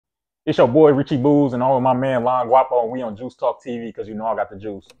It's your boy Richie Buz and all with my man Lon Guapo, and we on Juice Talk TV because you know I got the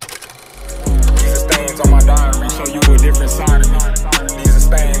juice. These are stains on my diary, show you a different side of me. These are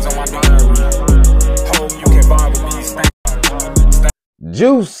stains on my diary. Hope you can vibe with these stains.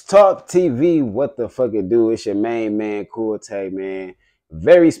 Juice Talk TV, what the fuck it do? It's your main man, Cool Tay, man.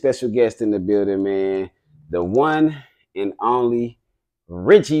 Very special guest in the building, man. The one and only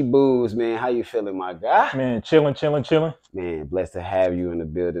Richie Buz, man. How you feeling, my guy? Man, chilling. Man, blessed to have you in the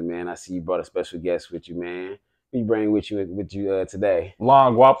building, man. I see you brought a special guest with you, man. Who you bring with you today?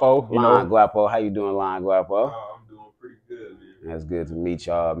 Lon Guapo, Lon Guapo. How you doing, Lon Guapo? Oh, I'm doing pretty good, man. That's good to meet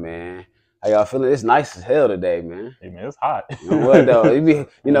y'all, man. How y'all feeling? It's nice as hell today, man. Hey man, it's hot. You know what though? You be,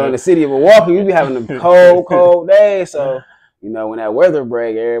 in the city of Milwaukee, we be having them cold days. So, when that weather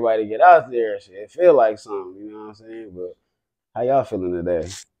break, everybody get out there. Shit, it feel like something. You know what I'm saying? But how y'all feeling today?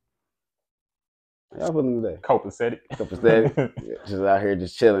 How y'all feeling today? Copacetic. Yeah, just out here,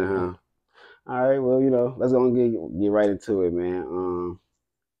 just chilling, huh? All right. Well, let's go and get right into it, man.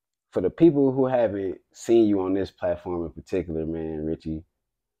 For the people who haven't seen you on this platform in particular, man, Richie,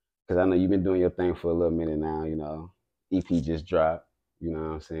 because I know you've been doing your thing for a little minute now. EP just dropped. You know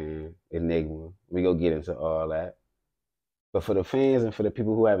what I'm saying? Enigma. We go get into all that. But for the fans and for the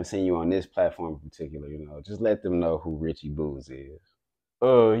people who haven't seen you on this platform in particular, just let them know who Richie Buz is.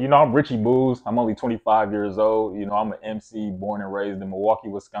 I'm Richie Buz. I'm only 25 years old. I'm an MC born and raised in Milwaukee,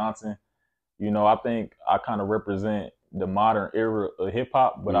 Wisconsin. I think I kind of represent the modern era of hip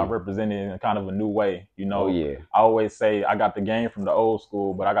hop, but I represent it in kind of a new way. Oh, yeah. I always say I got the game from the old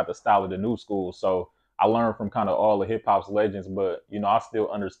school, but I got the style of the new school. So I learned from kind of all the hip hop's legends, but I still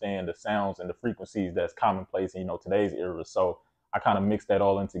understand the sounds and the frequencies that's commonplace in today's era. So I kind of mix that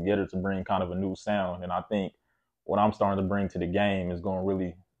all in together to bring kind of a new sound. And I think what I'm starting to bring to the game is going to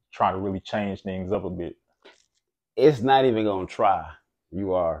really try to really change things up a bit. It's not even going to try.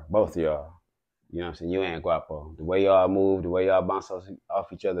 You are, both of y'all. You know what I'm saying? You and Guapo. The way y'all move, the way y'all bounce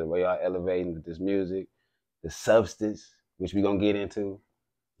off each other, the way y'all elevating with this music, the substance, which we're going to get into,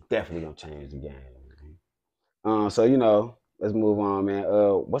 definitely going to change the game. So, let's move on, man.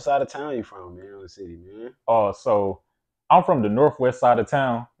 What side of town you from, man, in the city, man? So I'm from the northwest side of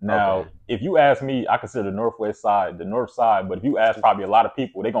town. Now, okay. If you ask me, I consider the northwest side the north side, but if you ask probably a lot of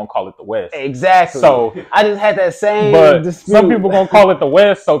people, they're going to call it the west. Exactly. So I just had that same dispute. Some people going to call it the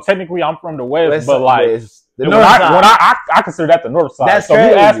west, so technically I'm from the west, but like the north side. I consider that the north side. That's so crazy.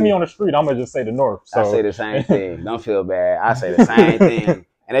 If you ask me on the street, I'm going to just say the north. So. I say the same thing. Don't feel bad. I say the same thing.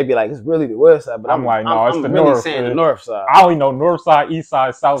 And they be like, it's really the west side, but I'm like, no, it's the really north. Saying the north side. I only know north side, east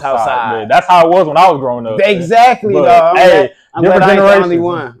side, south side. Man. That's how it was when I was growing up. Exactly, but, dog. I'm glad I ain't the only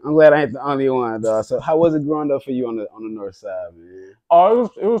one. I'm glad I ain't the only one, dog. So how was it growing up for you on the north side, man?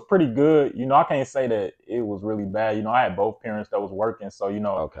 Oh, it was pretty good. I can't say that it was really bad. I had both parents that was working, so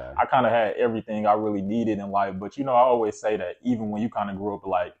okay. I kind of had everything I really needed in life. But I always say that even when you kind of grew up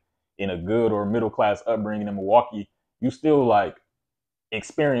like in a good or middle class upbringing in Milwaukee, you still like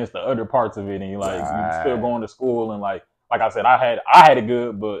experience the other parts of it, and you still going to school, and like I said, I had it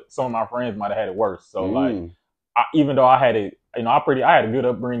good, but some of my friends might have had it worse. So even though I had it, I had a good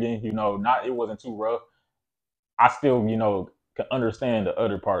upbringing. It wasn't too rough. I still can understand the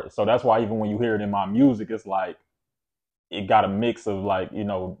other part. So that's why even when you hear it in my music, it's like it got a mix of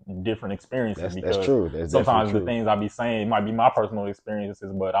different experiences. That's true. That's sometimes true. The things I be saying might be my personal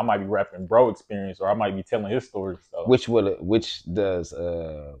experiences, but I might be rapping bro experience, or I might be telling his story. So. Which does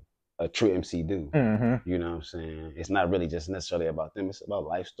a true MC do? Mm-hmm. You know what I'm saying? It's not really just necessarily about them. It's about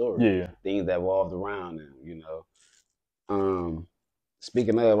life stories. Things that evolved around them.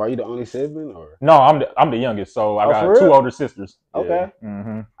 Speaking of, are you the only sibling or? No, I'm the youngest. So I got two older sisters. Okay. Yeah.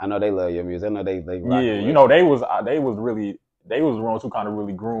 Mm-hmm. I know they love your music. I know they rock they was the ones who kind of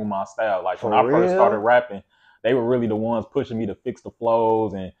really groomed my style. Like when I first started rapping, they were really the ones pushing me to fix the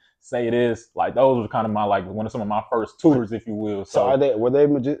flows and say this. Like those were kind of my some of my first tutors, if you will. So were they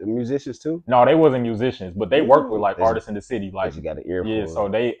musicians too? No, they wasn't musicians, but they worked with artists in the city. Like you got an ear for. Yeah, so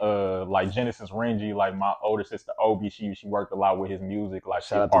they like Genesis Rengie, like my older sister Obi, she worked a lot with his music. Like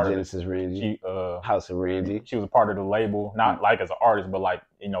shout out to Genesis Rengie. House of Rengie. She was a part of the label, not like as an artist, but like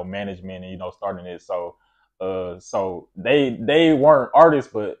management and starting it. So they weren't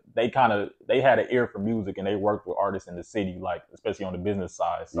artists, but they had an ear for music, and they worked with artists in the city, like especially on the business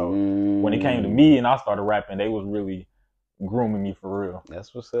side. So when it came to me and I started rapping, they was really grooming me for real.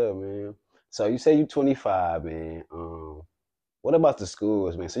 That's what's up, man. So you say you 25, man. What about the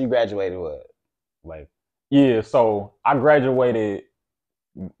schools, man? So you graduated what? Yeah, so I graduated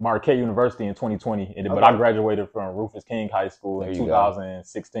Marquette University in 2020, but I graduated from Rufus King High School in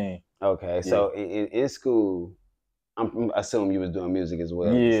 2016. Okay, so in school, I'm assuming you was doing music as well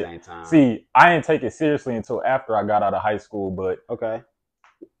at the same time. See, I didn't take it seriously until after I got out of high school, but okay.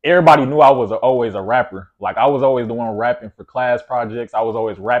 Everybody knew I was always a rapper. Like, I was always the one rapping for class projects. I was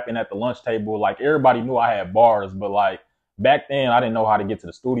always rapping at the lunch table. Like, everybody knew I had bars, but like back then I didn't know how to get to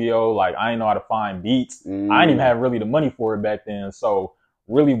the studio. Like, I didn't know how to find beats. I didn't even have really the money for it back then. So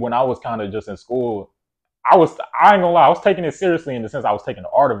really, when I was kind of just in school, I ain't gonna lie, I was taking it seriously in the sense I was taking the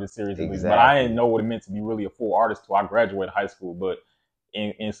art of it seriously, but I didn't know what it meant to be really a full artist till I graduated high school. But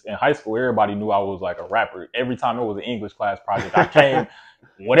in high school, everybody knew I was like a rapper. Every time it was an English class project, I came,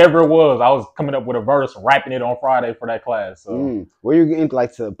 whatever it was, I was coming up with a verse, rapping it on Friday for that class. So were you getting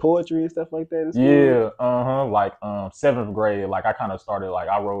like to poetry and stuff like that in school? Yeah, like 7th grade, like I kind of started, like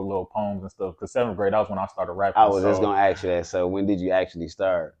I wrote little poems and stuff, because 7th grade, that was when I started rapping. I was just gonna ask you that. So when did you actually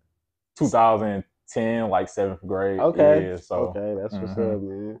start? 2010, like 7th grade. Okay. Yeah, so okay, that's what's up,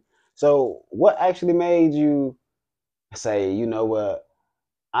 man. So what actually made you say, you know what,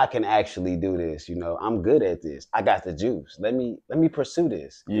 I can actually do this? You know, I'm good at this. I got the juice. Let me pursue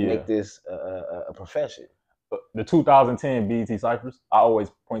this and make this a profession. The 2010 BET Cyphers, I always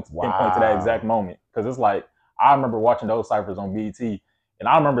pinpoint to that exact moment, because it's like, I remember watching those Cyphers on BET, and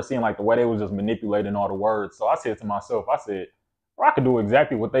I remember seeing like the way they was just manipulating all the words. So I said to myself, I said, I could do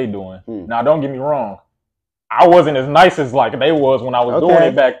exactly what they doing. Now, don't get me wrong, I wasn't as nice as like they was when I was doing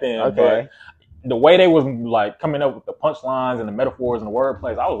it back then. But the way they was like coming up with the punchlines and the metaphors and the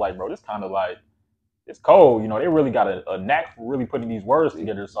wordplays, I was like, bro, this kind of like, it's cold. You know, they really got a knack for really putting these words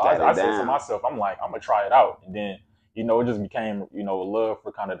together. So I said to myself, I'm like, I'm gonna try it out. And then, you know, it just became, you know, a love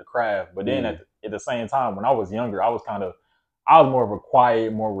for kind of the craft. But then at the same time, when I was younger, I was more of a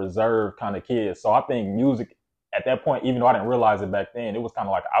quiet, more reserved kind of kid. So I think music at that point, even though I didn't realize it back then, it was kind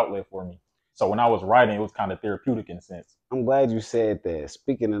of like an outlet for me. So when I was writing, it was kind of therapeutic in a sense. I'm glad you said that.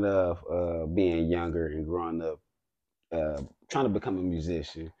 Speaking of being younger and growing up, trying to become a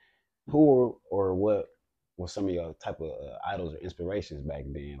musician, who or what were some of your type of idols or inspirations back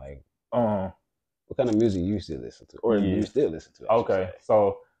then? Like, what kind of music you used to listen to, or you still listen to? Okay,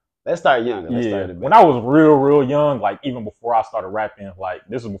 so let's start younger. Let's start when I was real young, like even before I started rapping, like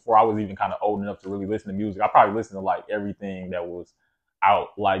this was before I was even kind of old enough to really listen to music. I probably listened to like everything that was out.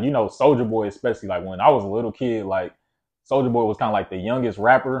 Like, you know, Soulja Boy, especially like when I was a little kid, like Soulja Boy was kind of like the youngest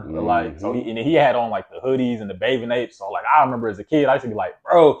rapper. Like, so he had on like the hoodies and the bathing apes. So like, I remember as a kid, I used to be like,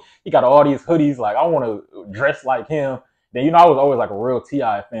 bro, he got all these hoodies. Like, I want to dress like him. Then, you know, I was always like a real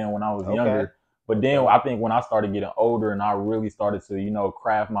T.I. fan when I was younger. But then I think when I started getting older and I really started to, you know,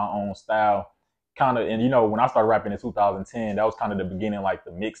 craft my own style, kind of, and you know, when I started rapping in 2010, that was kind of the beginning, like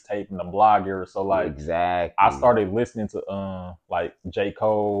the mixtape and the blog era. So like, I started listening to like J.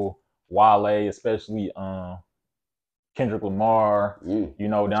 Cole, Wale, especially Kendrick Lamar, you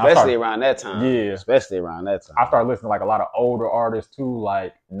know, then especially around that time. Yeah, especially around that time. I started listening to like a lot of older artists too,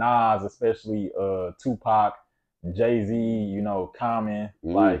 like Nas, especially Tupac, Jay-Z, you know, Common.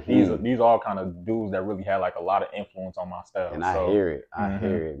 Like these all kind of dudes that really had like a lot of influence on my style. And I hear it. I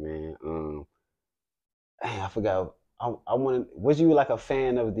hear it, man. I forgot. I wanted. Was you like a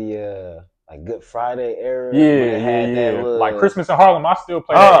fan of the like Good Friday era? Yeah. Like Christmas in Harlem, I still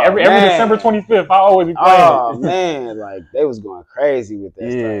play that every December 25th. I always be playing it. Oh man, like they was going crazy with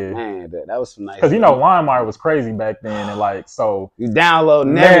that stuff. Man, that was some nice. Because you know, LimeWire was crazy back then, and like so you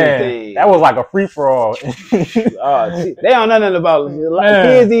downloading everything. That was like a free for all. They don't know nothing about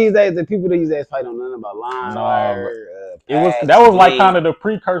kids these days. The people these days probably don't know nothing about LimeWire. That was like kind of the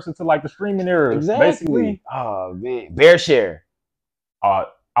precursor to like the streaming era, basically. Oh man, BearShare.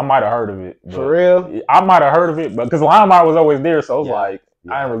 I might have heard of it. For real? I might have heard of it, but because LimeWire was always there, so it was like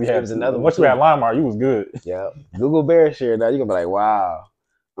I didn't really have another. Once you had LimeWire, you was good. Yeah. Google BearShare now, you're gonna be like, wow.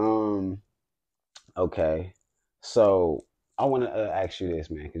 Okay. So I want to ask you this,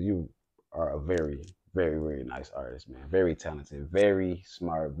 man, because you are a very, very, very nice artist, man. Very talented, very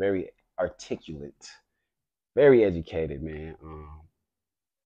smart, very articulate, very educated, man.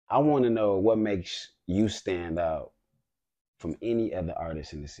 I want to know what makes you stand out from any other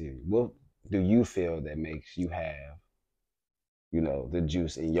artist in the city. What do you feel that makes you have, you know, the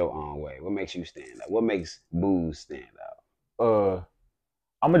juice in your own way? What makes you stand out? What makes Buz stand out?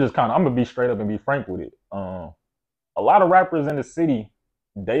 I'm gonna be straight up and be frank with it. A lot of rappers in the city,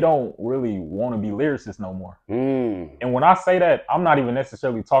 they don't really want to be lyricists no more. And when I say that, I'm not even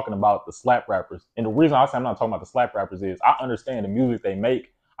necessarily talking about the slap rappers. And the reason I say I'm not talking about the slap rappers is I understand the music they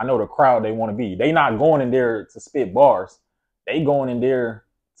make. I know the crowd they want to be. They not going in there to spit bars. They going in there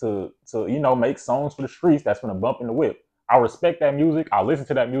to you know, make songs for the streets that's gonna bump in the whip. I respect that music. I listen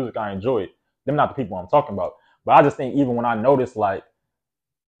to that music. I enjoy it. Them not the people I'm talking about. But I just think even when I notice, like,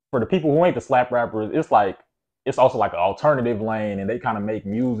 for the people who ain't the slap rappers, it's like it's also like an alternative lane, and they kind of make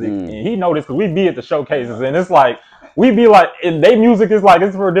music. And he noticed because we be at the showcases, and it's like we be like, and they music is like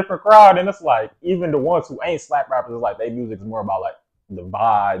it's for a different crowd, and it's like even the ones who ain't slap rappers, it's like they music is more about like the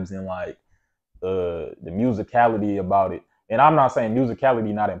vibes and like the musicality about it. And I'm not saying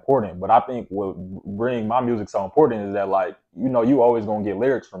musicality not important, but I think what bring my music so important is that like you always gonna get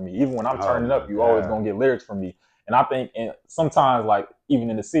lyrics from me. Even when I'm turning up, you always gonna get lyrics from me. And I think and sometimes like even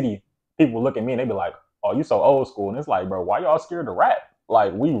in the city, people look at me and they be like, "Oh, you so old school." And it's like, bro, why y'all scared to rap?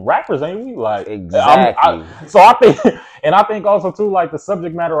 Like we rappers, ain't we? Like exactly. So I think, and I think also too, like the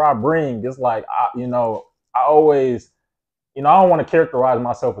subject matter I bring is like, I always, I don't want to characterize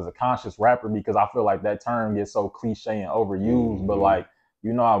myself as a conscious rapper because I feel like that term gets so cliche and overused. But like,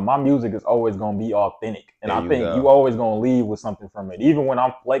 my music is always gonna be authentic, and I think you always gonna leave with something from it. Even when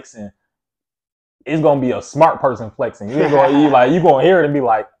I'm flexing, it's gonna be a smart person flexing. You gonna hear it and be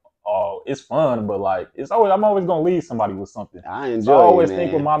like, oh, it's fun, but like I'm always gonna leave somebody with something. I enjoy. So I always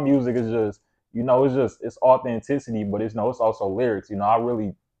think with my music is just, it's authenticity, but it's also lyrics. I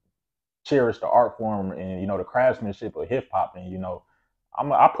really cherish the art form and the craftsmanship of hip hop, and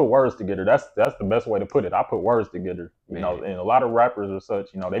I put words together. That's the best way to put it. I put words together. And a lot of rappers or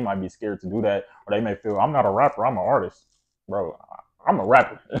such, they might be scared to do that, or they may feel I'm not a rapper, I'm an artist, bro. I'm a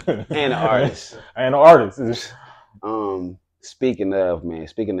rapper and an artist. And an artist. Speaking of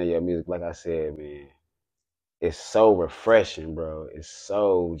your music, like I said, man, it's so refreshing, bro. It's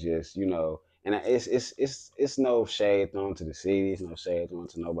so just, and it's no shade thrown to the city, it's no shade thrown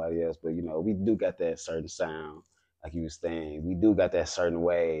to nobody else, but we do got that certain sound, like you was saying. We do got that certain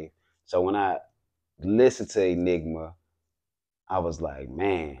wave. So when I listened to Enigma, I was like,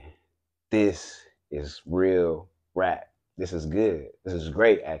 man, this is real rap. This is good. This is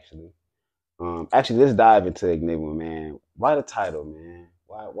great, actually. Let's dive into Enigma, man. Why the title, man?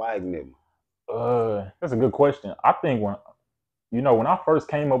 Why Enigma? That's a good question. I think when I first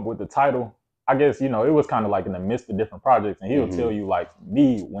came up with the title, I guess, it was kind of like in the midst of different projects, and he'll tell you like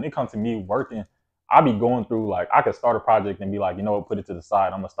me, when it comes to me working, I be going through like, I could start a project and be like, put it to the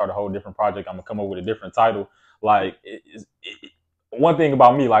side. I'm gonna start a whole different project. I'm gonna come up with a different title. Like one thing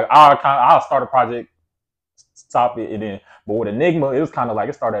about me, like I'll start a project, stop it, and then, but with Enigma, it was kind of like,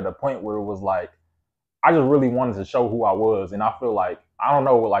 it started at a point where it was like, I just really wanted to show who I was. And I feel like, I don't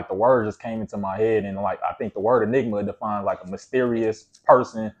know, like the word just came into my head. And like, I think the word enigma defines like a mysterious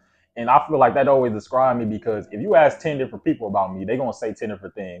person. And I feel like that always described me, because if you ask 10 different people about me, they're going to say 10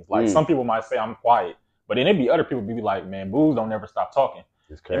 different things. Like some people might say I'm quiet, but then it'd be other people be like, man, Buz don't never stop talking.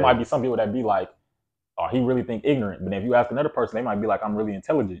 It might be some people that be like, oh, he really think ignorant. But if you ask another person, they might be like, I'm really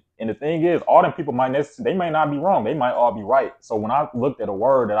intelligent. And the thing is, all them people they may not be wrong. They might all be right. So when I looked at a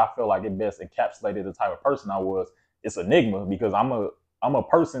word that I feel like it best encapsulated the type of person I was, it's enigma, because I'm a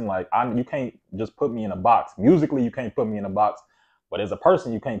person, like you can't just put me in a box. Musically, you can't put me in a box, but as a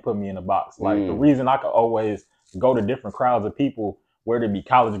person, you can't put me in a box. Like the reason I could always go to different crowds of people, whether it be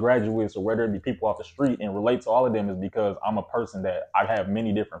college graduates or whether it be people off the street, and relate to all of them, is because I'm a person that I have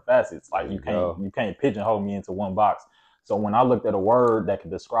many different facets. Like you can't pigeonhole me into one box. So when I looked at a word that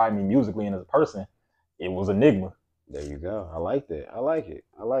could describe me musically and as a person, it was enigma. There you go. I like that. I like it.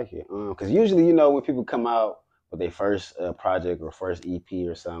 Because usually, when people come out with their first project or first EP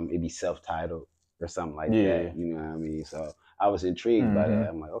or something, it'd be self-titled or something like that. You know what I mean? So I was intrigued by that.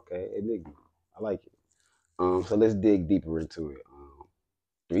 I'm like, okay, enigma. I like it. So let's dig deeper into it.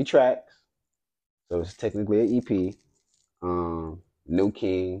 3 tracks, so it's technically an EP. New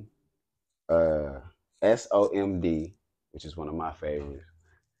King, SOMD, which is one of my favorites,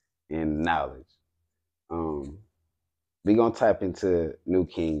 and Knowledge. We gonna tap into New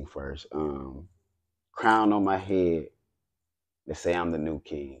King first. Crown on my head, they say I'm the new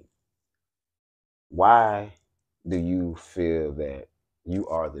king. Why do you feel that you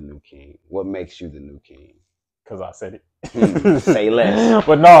are the new king? What makes you the new king? Because I said it. Say less.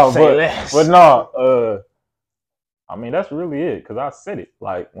 But no, I mean, that's really it, because I said it.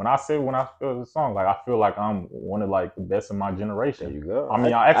 Like when I feel the song, like I feel like I'm one of like the best of my generation. There you go. I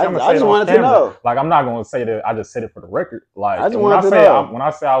mean, I just wanted to know. Like I'm not gonna say that I just said it for the record. Like when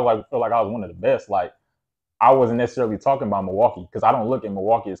I say I like feel like I was one of the best, like I wasn't necessarily talking about Milwaukee, because I don't look at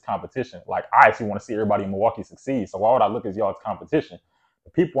Milwaukee as competition. Like I actually want to see everybody in Milwaukee succeed. So why would I look at y'all as competition?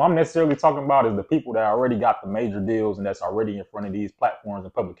 The people I'm necessarily talking about is the people that already got the major deals and that's already in front of these platforms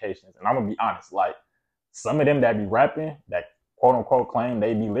and publications. And I'm gonna be honest, like some of them that be rapping, that quote unquote claim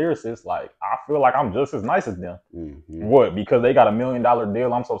they be lyricists, like I feel like I'm just as nice as them. What? Because they got $1 million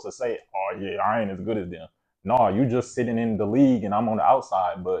deal, I'm supposed to say, oh yeah, I ain't as good as them. No, you just sitting in the league and I'm on the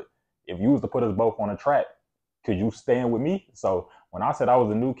outside. But if you was to put us both on a track, could you stand with me? So when I said I was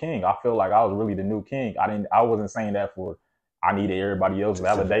the new king, I feel like I was really the new king. I wasn't saying that for I needed everybody else's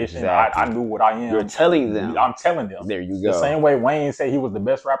validation. Exactly. I knew what I am. You're telling them. I'm telling them. There you go. The same way Wayne said he was the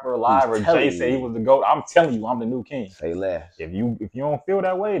best rapper alive, or Jay said he was the GOAT. I'm telling you, I'm the new king. Say less. If you don't feel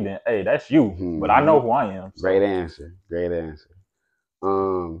that way, then hey, that's you. But I know who I am. So. Great answer. Great answer.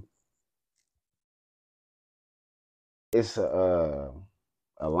 It's a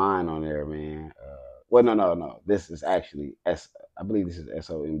line on there, man. Well, no. This is actually I believe this is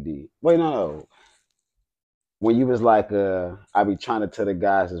SOMD. Wait, no. When you was like, I be trying to tell the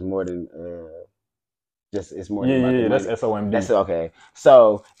guys it's more than it's more than yeah, that's SOMD. That's okay.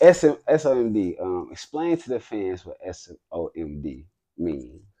 So SOMD. Explain to the fans what SOMD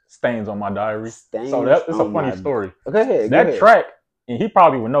means. Stains on my diary. Stains so that's a funny story. Okay, that track, and he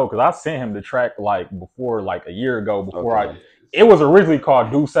probably would know because I sent him the track like before, like a year ago. Before it was originally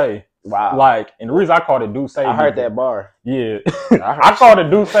called Do Say. Wow. Like, and the reason I called it Do Say, I heard that bar. Yeah, I called it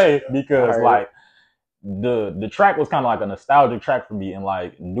Do Say because like the track was kind of like a nostalgic track for me, and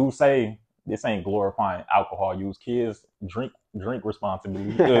like Do Say, this ain't glorifying alcohol use. Kids drink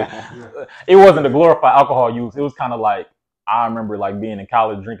responsibly. It wasn't a glorify alcohol use. It was kind of like I remember like being in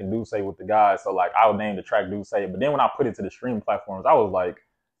college drinking Do Say with the guys. So like I would name the track Do Say, but then when I put it to the streaming platforms, I was like,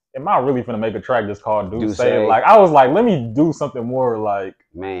 am I really gonna make a track that's called Do Say? Like I was like, let me do something more like,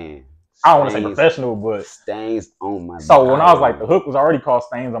 man. I don't want to say professional, but stains on my diary. So when I was like, the hook was already called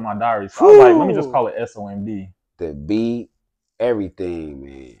Stains on My Diary. So I was like, let me just call it SOMD. The beat, everything,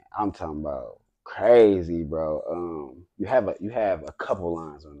 man. I'm talking about crazy, bro. You have a couple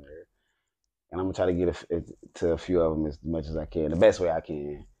lines on there, and I'm gonna try to get to a few of them as much as I can, the best way I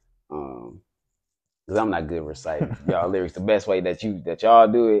can. Cause I'm not good reciting y'all lyrics the best way that y'all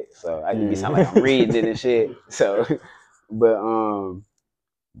do it. So I can sound like I'm reading it and shit. So, but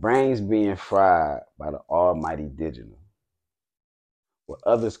brains being fried by the almighty digital. What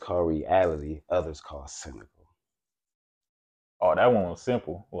others call reality, others call cynical. Oh, that one was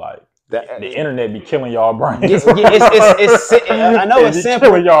simple. Like the internet be killing y'all brains. I know it's simple.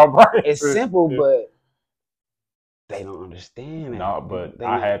 Killing y'all brains. It's simple, but they don't understand it. No, but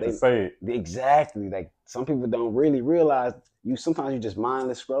I had to say it. Exactly. Like some people don't really realize sometimes you just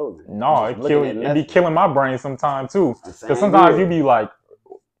mindless scrolling. No, it be killing my brain sometimes too. Because sometimes you be like,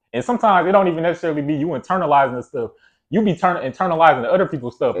 and sometimes it don't even necessarily be you internalizing the stuff. You be internalizing the other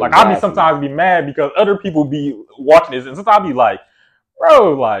people's stuff. Like I be sometimes be mad because other people be watching this, and sometimes I be like,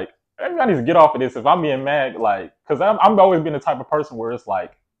 bro, like maybe I need to get off of this if I'm being mad. Like, because I'm always been the type of person where it's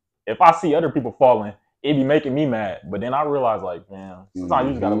like, if I see other people falling, it be making me mad. But then I realize, like, man, sometimes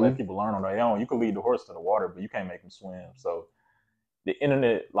you just gotta let people learn on their own. You can lead the horse to the water, but you can't make them swim. So the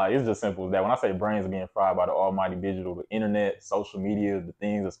internet, like, it's just simple as that. When I say brains are being fried by the almighty digital, the internet, social media, the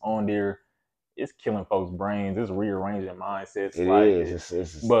things that's on there, it's killing folks' brains. It's rearranging mindsets.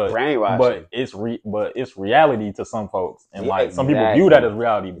 It's brainwashing. But it's reality to some folks, and like some people view that as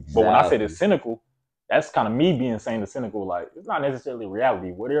reality. But when I say it's cynical, that's kind of me being saying the cynical. Like it's not necessarily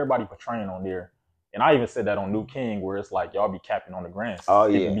reality. What everybody portraying on there, and I even said that on New King, where it's like y'all be capping on the gram.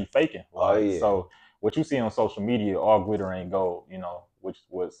 People be faking. Like, so what you see on social media, all glitter ain't gold. You know, which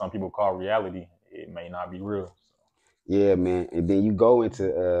what some people call reality, it may not be real. So. Yeah, man. And then you go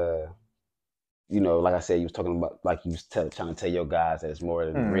into you know, like I said, you was talking about, like you was trying to tell your guys that it's more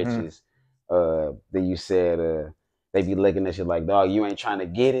than the riches. Then you said they be looking at you like, dog, you ain't trying to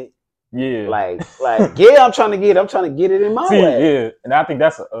get it. Yeah. Like, yeah, I'm trying to get it in my way. Yeah. And I think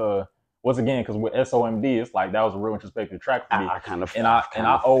that's once again, because with SOMD, it's like that was a real introspective track for me.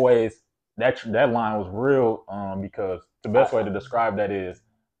 I always that line was real because the best way to describe that is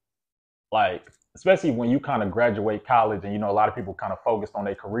like, especially when you kind of graduate college and, you know, a lot of people kind of focused on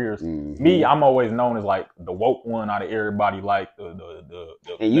their careers. Me, I'm always known as like the woke one out of everybody, like the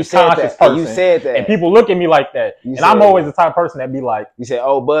conscious person. You said that. And people look at me like that. And I'm always the type of person that be like, you said,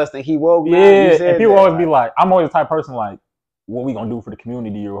 oh, Buzz think he woke. Yeah, and people always be like, I'm always the type of person like, what we gonna do for the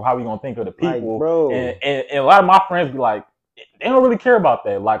community or how we gonna think of the people. Like, bro. And a lot of my friends be like, they don't really care about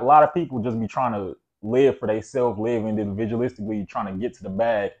that. Like a lot of people just be trying to live for themselves, live individualistically, trying to get to the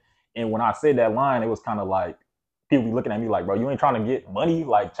bag. And when I said that line, it was kind of like people be looking at me like, bro, you ain't trying to get money,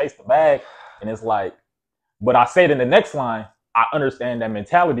 like chase the bag. And it's like, but I said in the next line, I understand that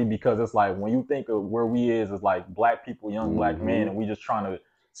mentality because it's like when you think of where we is like black people, young black men, and we just trying to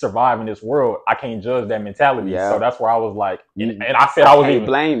survive in this world. I can't judge that mentality. So that's where I was like, and I said I was even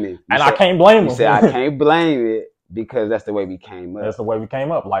blaming, and I can't blame him. You said I can't blame it because that's the way we came up. That's the way we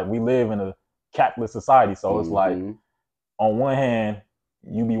came up. Like we live in a capitalist society, so it's like on one hand,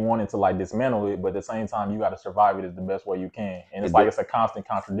 you be wanting to like dismantle it, but at the same time you got to survive it as the best way you can, and it's like it's a constant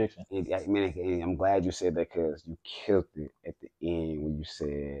contradiction. Man, I'm glad you said that because you killed it at the end when you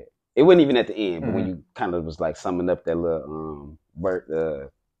said it wasn't even at the end, but when you kind of was like summing up that little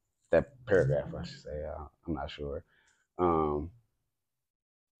that paragraph, I should say. I'm not sure.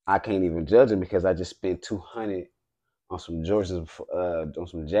 I can't even judge him because I just spent $200 on some Jordans, on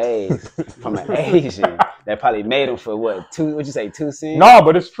some J's from an Asian that probably made them for what, what you say, 2 cents? No,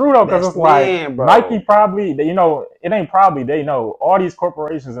 but it's true though, because it's like bro. Nike probably, you know, it ain't probably, they know all these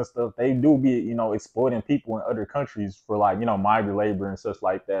corporations and stuff, they do be, you know, exploiting people in other countries for like, you know, migrant labor and such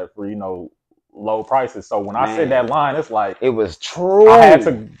like that for, you know, low prices. So when I said that line, it's like it was true. I had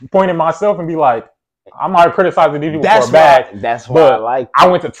to point at myself and be like, I'm not criticizing these people for a bag. That's why I like I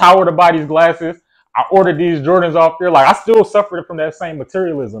went to Tower to buy these glasses. I ordered these Jordans off there. Like, I still suffered from that same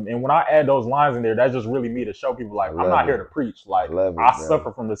materialism. And when I add those lines in there, that's just really me to show people, like, I'm not here to preach. Like, I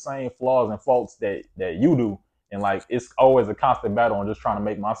suffer from the same flaws and faults that you do. And, like, it's always a constant battle on just trying to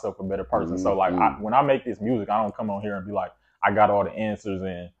make myself a better person. So, like, when I make this music, I don't come on here and be like, I got all the answers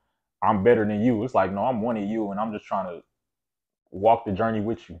and I'm better than you. It's like, no, I'm one of you, and I'm just trying to walk the journey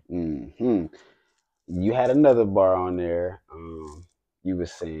with you. You had another bar on there. You were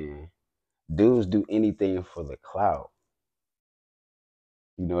saying, dudes do anything for the clout.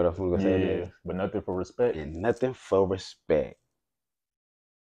 You know what I'm gonna say? Yeah, but nothing for respect. And nothing for respect.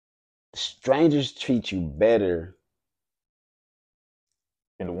 Strangers treat you better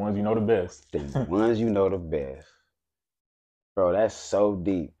than the ones you know the best. Than the ones you know the best. Bro, that's so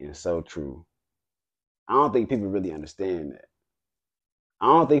deep and so true. I don't think people really understand that. I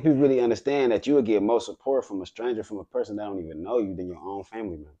don't think people really understand that you will get more support from a stranger, from a person that don't even know you, than your own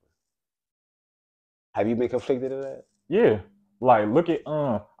family member. Have you been conflicted of that? Yeah. Like, look at,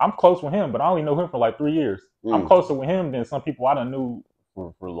 I'm close with him, but I only know him for like 3 years. I'm closer with him than some people I done knew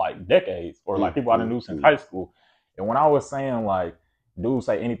for like decades, or like people I done knew since high school. And when I was saying like, dudes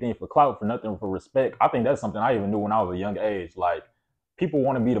say anything for clout, for nothing for respect, I think that's something I even knew when I was a young age. Like, people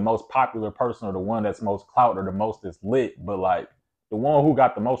want to be the most popular person or the one that's most clout or the most that's lit, but like, the one who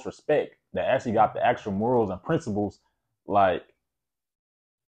got the most respect, that actually got the actual morals and principles, like,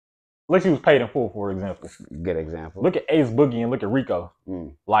 let's use Paid in Full, for example. Good example. Look at Ace Boogie and look at Rico.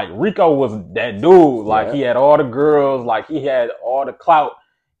 Like, Rico was that dude. Like, he had all the girls. Like, he had all the clout.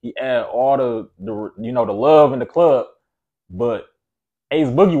 He had all the you know, the love in the club. But Ace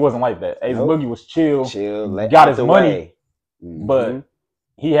Boogie wasn't like that. Ace Boogie was chill. Got his money. But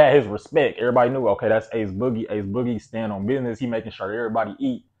he had his respect. Everybody knew, okay, that's Ace Boogie. Ace Boogie stand on business. He making sure everybody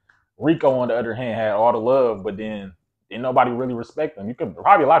eat. Rico, on the other hand, had all the love, but then didn't nobody really respect him. You could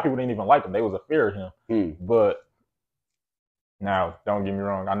probably, a lot of people didn't even like him. They was afraid of him. But now, don't get me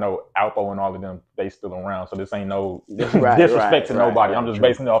wrong. I know Alpo and all of them, they still around. So this ain't no disrespect to nobody. I'm just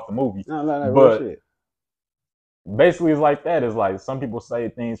basing it off the movie. No, but basically, it's like that. It's like some people say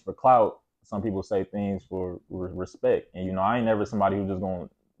things for clout. Some people say things for respect. And, you know, I ain't never somebody who's just going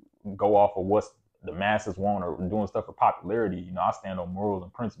to go off of what the masses want or doing stuff for popularity. You know, I stand on morals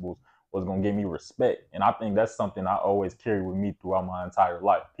and principles, what's going to give me respect. And I think that's something I always carry with me throughout my entire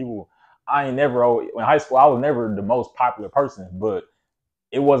life. People, in high school, I was never the most popular person, but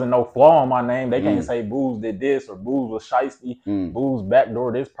it wasn't no flaw in my name. They can't say Buz did this or Buz was shiesty, Buz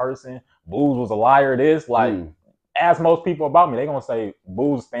backdoor this person, Buz was a liar this. Like, ask most people about me, they gonna say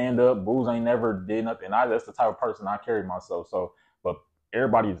Buz stand up, Buz ain't never did nothing. That's the type of person I carry myself. So, but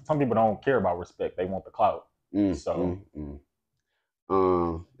some people don't care about respect. They want the clout. So,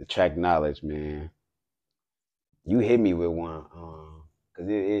 the track Knowledge, man. You hit me with one, cause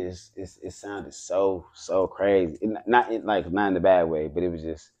it sounded so crazy. Not in the bad way, but it was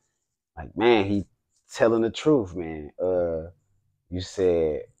just like, man, he telling the truth, man. You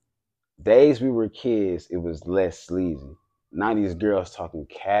said, days we were kids, it was less sleazy. 90s girls talking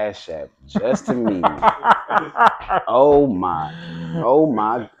Cash App just to meet me. Oh my.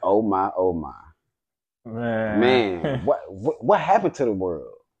 Man, what happened to the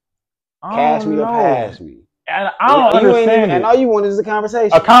world? Cash me or pass me. And I don't understand it. And all you want is a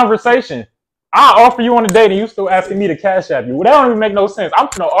conversation. A conversation. I offer you on a date and you still asking me to Cash App you. Well, that don't even make no sense. I'm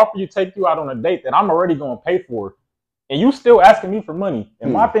gonna offer you, take you out on a date that I'm already gonna pay for, and you still asking me for money.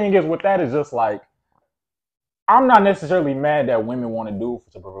 And my thing is with that is just like, I'm not necessarily mad that women want to do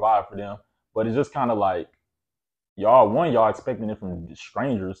to provide for them, but it's just kind of like, y'all expecting it from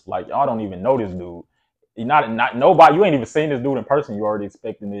strangers. Like, y'all don't even know this dude. You're not nobody. You ain't even seen this dude in person. You already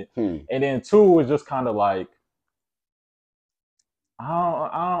expecting it. And then two is just kind of like,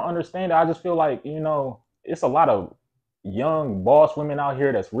 I don't understand it. I just feel like, you know, it's a lot of young boss women out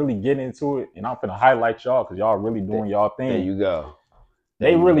here that's really getting into it, and I'm gonna highlight y'all because y'all really doing y'all thing. There you go.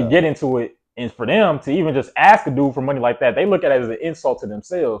 They really get into it. And for them to even just ask a dude for money like that, they look at it as an insult to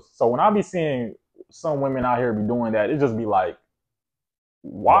themselves. So when I be seeing some women out here be doing that, it just be like,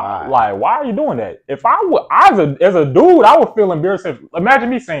 why? Like, why are you doing that? If I would, as a dude, I would feel embarrassed. Imagine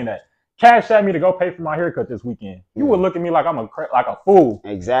me saying that. Cash at me to go pay for my haircut this weekend. You would look at me like I'm a fool.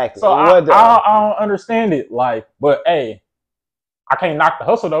 Exactly. So I don't understand it. Like, but hey, I can't knock the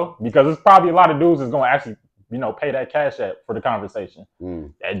hustle though, because there's probably a lot of dudes that's gonna actually, pay that cash app for the conversation.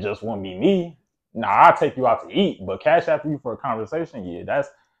 That just won't be me. Nah, I'll take you out to eat, but cash app you for a conversation, yeah,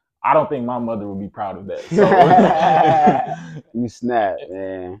 I don't think my mother would be proud of that. So. You snap,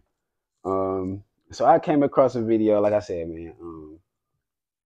 man. So I came across a video, like I said, man.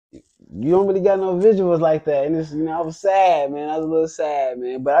 You don't really got no visuals like that, and it's, I was sad, man. I was a little sad,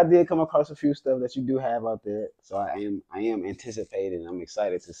 man. But I did come across a few stuff that you do have out there, so I am anticipating. I'm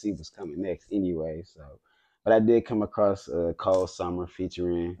excited to see what's coming next, anyway. So, but I did come across Cold Summer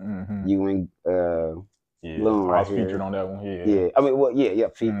featuring you and Loon right here. Featured on that one. Yeah. I mean, well, yeah.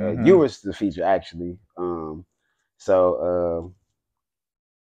 You was the feature actually. So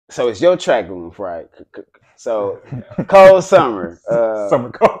it's your track, Loon, right? So, Cold Summer.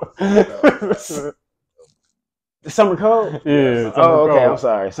 Summer Cold. Summer Cold? Yeah. Oh, okay. I'm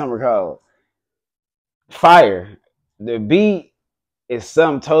sorry. Summer Cold. Fire. The beat is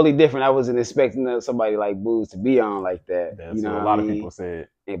something totally different. I wasn't expecting somebody like Buz to be on like that. That's what a lot of people said.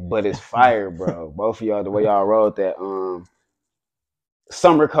 But it's fire, bro. Both of y'all, the way y'all wrote that.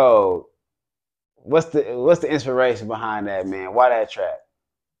 Summer Cold. What's the inspiration behind that, man? Why that track?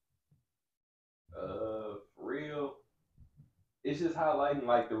 Real, it's just highlighting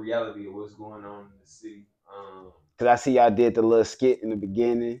like the reality of what's going on in the city. Cause I see y'all did the little skit in the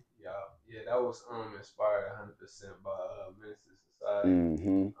beginning. Yeah, that was inspired 100% by Minister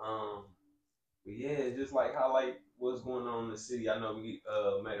Society. But yeah, just like highlight what's going on in the city. I know we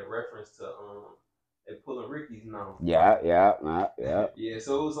made a reference to they pulling Ricky's now. Yeah. Yeah,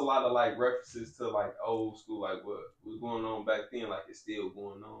 so it was a lot of like references to like old school, like what was going on back then, like it's still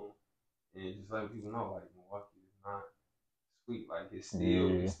going on. And just letting people know, like, Milwaukee is not sweet. Like, it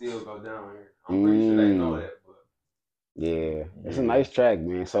still go down here. I'm pretty sure they know that, but. Yeah. It's a nice track,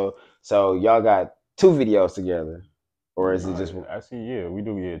 man. So y'all got 2 videos together? Or is it just one? Actually, we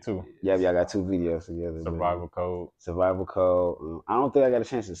do, too. Yeah, y'all got 2 videos together. Survival Code. Survival Code. I don't think I got a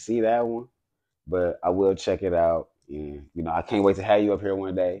chance to see that one, but I will check it out. And, I can't wait to have you up here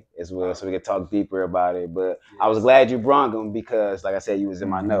one day as well so we can talk deeper about it. But I was glad you brought them because, like I said, you was in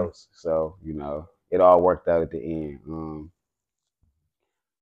my notes. So, it all worked out at the end.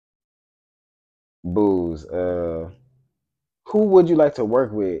 Buz, who would you like to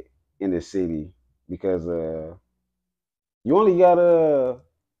work with in the city? Because you only got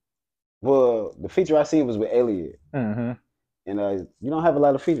the feature I seen was with Elliot. And you don't have a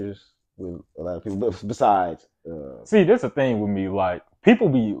lot of features with a lot of people, but besides. See, that's the thing with me. Like, people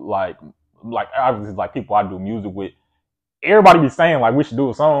be like obviously, like people I do music with, everybody be saying like we should do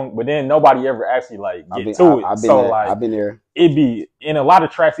a song, but then nobody ever actually like get to it. I've been there. It be in a lot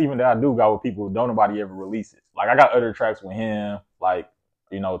of tracks even that I do got with people, don't nobody ever release it. Like I got other tracks with him, like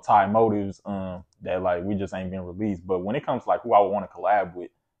Ty Motives, that like we just ain't been released. But when it comes to like who I would want to collab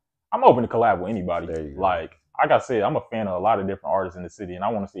with, I'm open to collab with anybody. Like I said, I'm a fan of a lot of different artists in the city, and I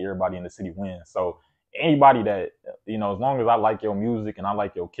want to see everybody in the city win. So anybody that, as long as I like your music and I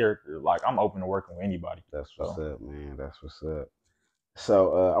like your character, like I'm open to working with anybody. That's what's up, man. That's what's up.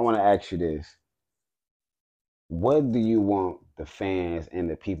 So I want to ask you this. What do you want the fans and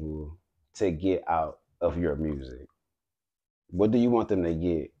the people to get out of your music? What do you want them to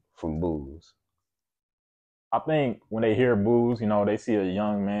get from Buz? I think when they hear Buz, they see a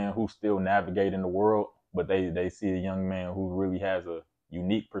young man who's still navigating the world, but they see a young man who really has a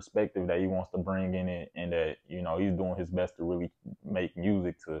unique perspective that he wants to bring in it, and that he's doing his best to really make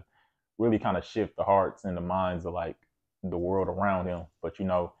music to really kind of shift the hearts and the minds of like the world around him. But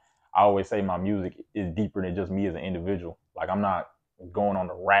I always say my music is deeper than just me as an individual. Like I'm not going on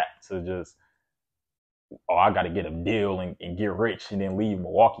the rap to just I got to get a deal and get rich and then leave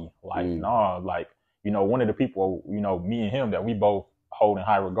Milwaukee. Like no, like one of the people me and him that we both hold in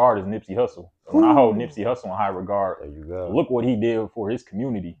high regard is Nipsey Hussle. When I hold Nipsey Hussle in high regard, there you go. Look what he did for his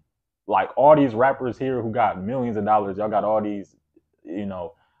community. Like all these rappers here who got millions of dollars, y'all got all these,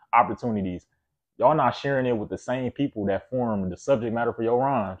 opportunities. Y'all not sharing it with the same people that form the subject matter for your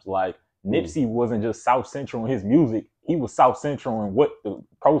rhymes. Like Nipsey wasn't just South Central in his music. He was South Central in what the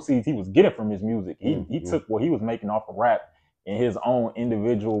proceeds he was getting from his music. He took what he was making off of rap in his own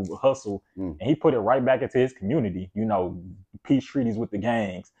individual hustle, and he put it right back into his community. Peace treaties with the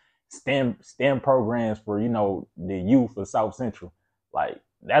gangs, STEM programs for the youth of South Central. Like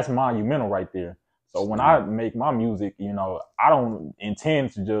that's monumental right there. So when I make my music, you know, I don't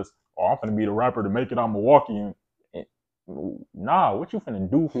intend to just, oh, I'm finna be the rapper to make it out Milwaukee. And nah, what you finna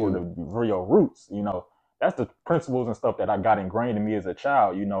do for your roots? You know, that's the principles and stuff that I got ingrained in me as a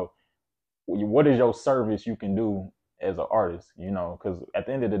child. You know, what is your service you can do as an artist? You know, because at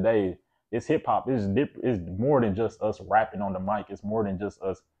the end of the day, this hip hop is more than just us rapping on the mic. It's more than just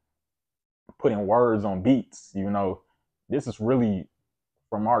us putting words on beats. You know, this is really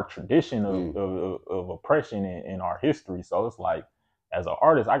from our tradition of oppression in our history. So it's like, as an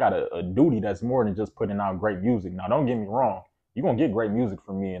artist, I got a duty that's more than just putting out great music. Now, don't get me wrong. You're going to get great music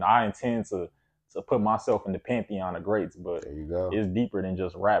from me, and I intend to put myself in the pantheon of greats, but it's deeper than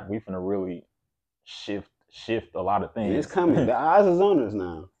just rap. We finna really shift a lot of things. It's coming. The eyes is on us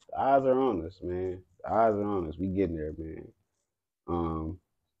now. The eyes are on us, man. The eyes are on us. We getting there, man.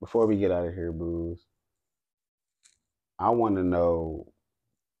 Before we get out of here, Buz, I want to know,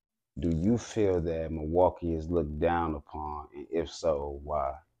 do you feel that Milwaukee is looked down upon? And if so,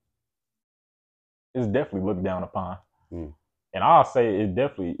 why? It's definitely looked down upon. And I'll say it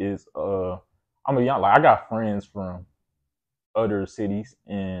definitely is. I'm a young, like I got friends from other cities,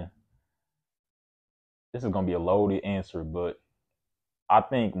 and this is going to be a loaded answer, but I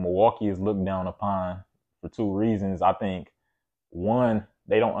think Milwaukee is looked down upon for two reasons. I think, one,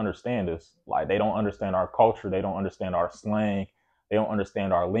 they don't understand us. Like, they don't understand our culture. They don't understand our slang. They don't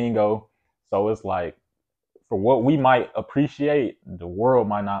understand our lingo. So it's like, for what we might appreciate, the world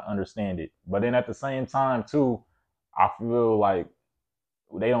might not understand it. But then at the same time, too, I feel like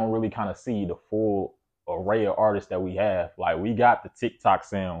they don't really kind of see the full array of artists that we have. Like, we got the TikTok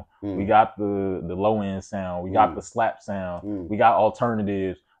sound. We got the low end sound. We got the slap sound. We got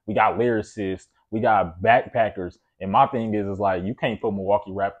alternatives. We got lyricists. We got backpackers. And my thing is like, you can't put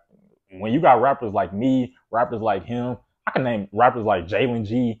Milwaukee rap. When you got rappers like me, rappers like him, I can name rappers like Jalen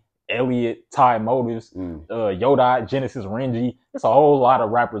G, Elliot, Ty Motives, Yodai, Genesis, Renji. It's a whole lot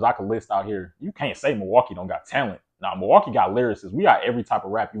of rappers I could list out here. You can't say Milwaukee don't got talent. Now, Milwaukee got lyricists. We got every type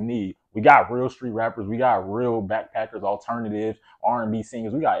of rap you need. We got real street rappers. We got real backpackers, alternatives, R&B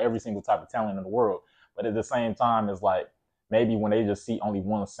singers. We got every single type of talent in the world. But at the same time, it's like, maybe when they just see only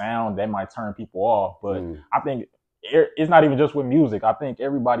one sound, that might turn people off. But I think it's not even just with music. I think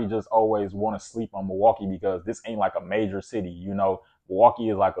everybody just always want to sleep on Milwaukee because this ain't like a major city. You know, Milwaukee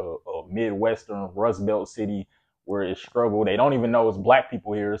is like a Midwestern Rust Belt city where it's struggle. They don't even know it's black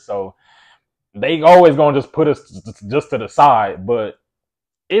people here. So they always going to just put us just to the side. But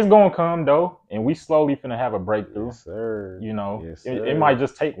it's going to come, though. And we slowly finna have a breakthrough. Yes, sir. You know, yes, sir. It might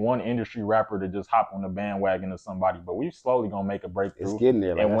just take one industry rapper to just hop on the bandwagon of somebody. But we slowly going to make a breakthrough. It's getting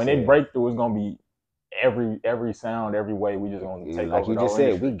there. Like and when it break through, it's going to be every sound, every way. We just going to take like over you just said,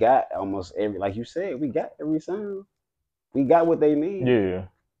 industry. We got almost every, like you said, we got every sound. We got what they need. Yeah.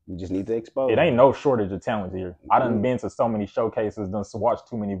 We just need to expose it. Ain't no shortage of talent here. I done been to so many showcases, done watched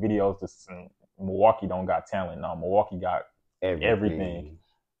too many videos. Milwaukee don't got talent. No, Milwaukee got everything.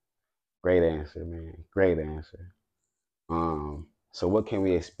 Great answer, man. Great answer. So what can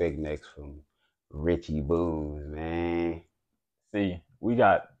we expect next from Richie Buz, man? See,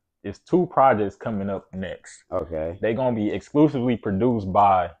 it's 2 projects coming up next. Okay. They're gonna be exclusively produced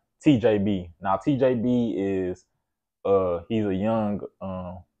by TJB. Now TJB is he's a young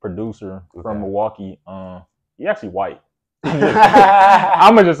producer from Milwaukee. He actually white.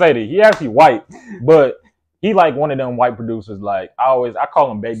 I'm gonna just say that he actually white, but he like one of them white producers. Like I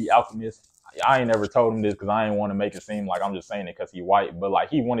call him Baby Alchemist. I ain't never told him this because I ain't want to make it seem like I'm just saying it because he white. But like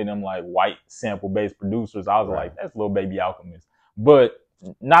he one of them like white sample based producers. I was like, that's little Baby Alchemist. But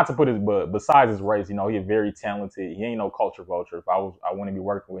not to put his, but besides his race, you know, he's very talented. He ain't no culture vulture. If I wouldn't be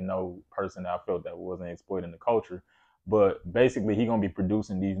working with no person that I felt that wasn't exploiting the culture. But basically, he gonna be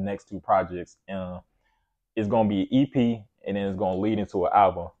producing these next 2 projects. It's gonna be an EP. And then it's going to lead into an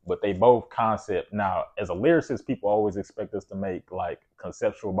album. But they both concept. Now, as a lyricist, people always expect us to make, like,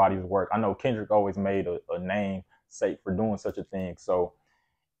 conceptual bodies of work. I know Kendrick always made a name sake for doing such a thing. So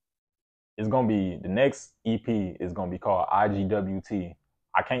it's going to be, the next EP is going to be called IGWT.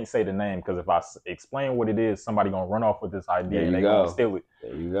 I can't say the name because if I explain what it is, somebody going to run off with this idea and they're going to steal it.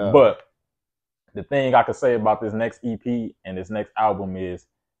 There you go. But the thing I could say about this next EP and this next album is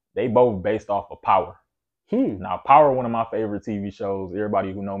they both based off of Power. Now, Power, one of my favorite TV shows.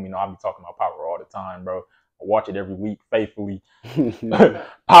 Everybody who know me know I be talking about Power all the time, bro. I watch it every week faithfully.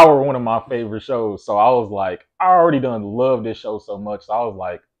 Power, one of my favorite shows. So I was like, I already done love this show so much. So I was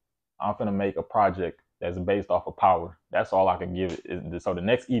like, I'm finna make a project that's based off of Power. That's all I can give it. So the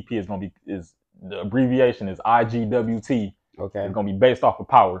next EP is gonna be the abbreviation is IGWT. Okay. It's gonna be based off of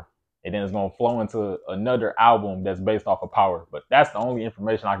Power. and then it's gonna flow into another album that's based off of Power. But that's the only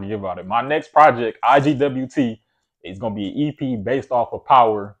information I can give about it. My next project, IGWT, is gonna be an EP based off of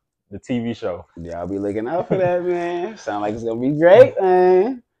Power, the TV show. Yeah, I'll be looking out for that, man. Sound like it's gonna be great,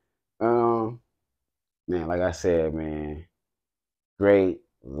 man. Man, like I said, man, great,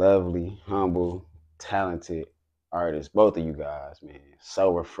 lovely, humble, talented artists. Both of you guys, man.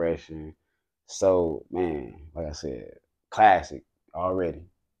 So refreshing. So, man, like I said, classic already.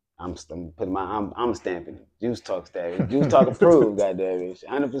 I'm putting I'm stamping it. Juice Talk stamping. Juice Talk approved, goddamn it.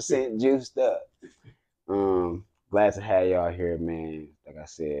 100% juiced up. Glad to have y'all here, man. Like I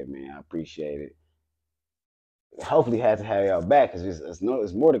said, man, I appreciate it. Hopefully, had to have y'all back because it's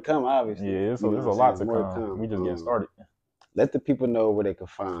more to come. Obviously, Yeah, there's a lot to come. We just getting started. Let the people know where they can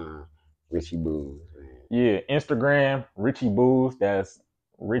find Richie Buz. Yeah, Instagram, Richie Buz. That's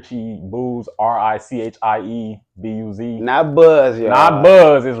Richie Buz, RICHIEBUZ. Not Buzz, y'all. Not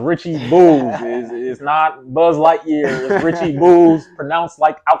Buzz. It's Richie Buz. It's not Buzz Lightyear. It's Richie Buz, pronounced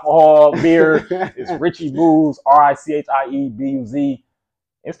like alcohol, beer. It's Richie Buz, RICHIEBUZ.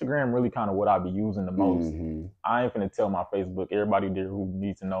 Instagram really kind of what I be using the most. Mm-hmm. I ain't finna tell my Facebook. Everybody there who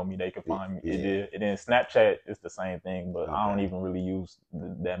needs to know me, they can find me. Yeah. And then Snapchat, it's the same thing, but I don't even really use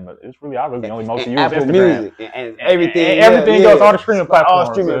that much. It's really, I really only mostly use Apple Instagram. Music and everything. And everything else, all the streaming platforms.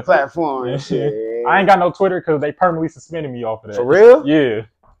 All streaming platforms. Shit. I ain't got no Twitter because they permanently suspended me off of that. For real? Yeah. You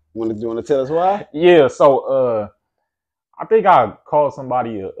want to tell us why? Yeah, so I think I called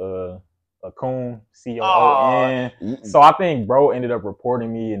somebody a coon, COON. So I think bro ended up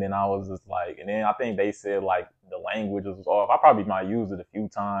reporting me, and then I was just like, and then I think they said like the language was off. I probably might use it a few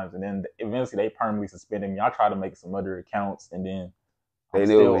times, and then eventually they permanently suspended me. I tried to make some other accounts, and then they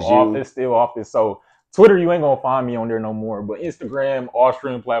knew it was you. It's still off it. So Twitter, you ain't gonna find me on there no more. But Instagram, all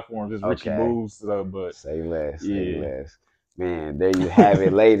streaming platforms is Richie Buz. But say less, say less. Man, there you have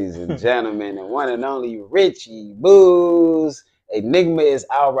it, ladies and gentlemen, the one and only Richie Buz. Enigma is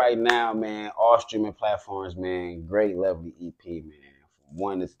out right now, man. All streaming platforms, man. Great, lovely EP, man. From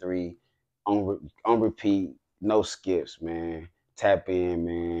 1 to 3, on repeat, no skips, man. Tap in,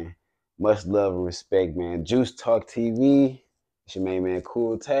 man. Much love and respect, man. Juice Talk TV. It's your main man,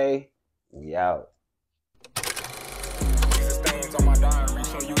 Cool Tay. We out.